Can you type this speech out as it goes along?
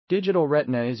Digital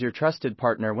Retina is your trusted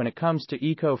partner when it comes to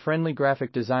eco-friendly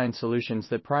graphic design solutions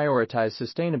that prioritize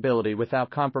sustainability without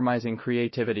compromising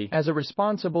creativity. As a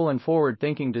responsible and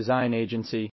forward-thinking design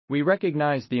agency, we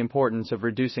recognize the importance of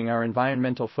reducing our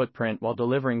environmental footprint while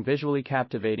delivering visually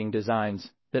captivating designs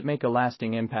that make a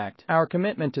lasting impact. Our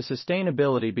commitment to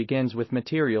sustainability begins with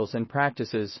materials and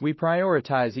practices. We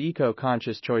prioritize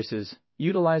eco-conscious choices,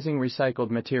 utilizing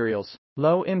recycled materials,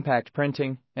 low-impact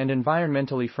printing, and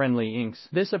environmentally friendly inks.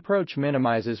 This approach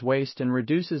minimizes waste and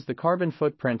reduces the carbon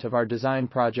footprint of our design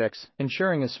projects,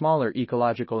 ensuring a smaller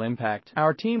ecological impact.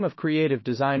 Our team of creative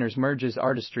designers merges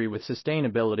artistry with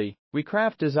sustainability. We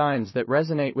craft designs that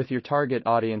resonate with your target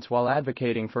audience while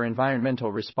advocating for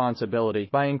environmental responsibility.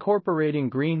 By incorporating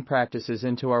green practices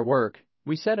into our work,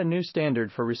 we set a new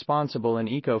standard for responsible and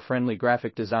eco-friendly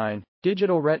graphic design.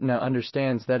 Digital Retina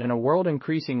understands that in a world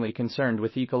increasingly concerned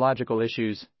with ecological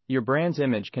issues, your brand's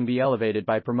image can be elevated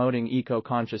by promoting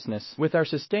eco-consciousness. With our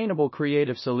sustainable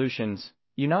creative solutions,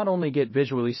 you not only get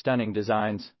visually stunning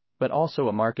designs, but also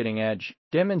a marketing edge,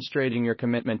 demonstrating your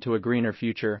commitment to a greener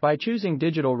future. By choosing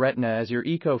Digital Retina as your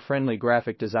eco-friendly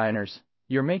graphic designers,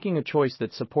 you're making a choice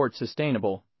that supports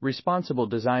sustainable, responsible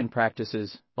design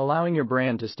practices, allowing your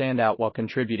brand to stand out while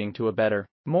contributing to a better,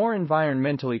 more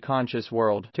environmentally conscious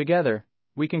world. Together,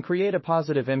 we can create a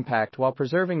positive impact while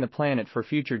preserving the planet for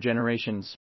future generations.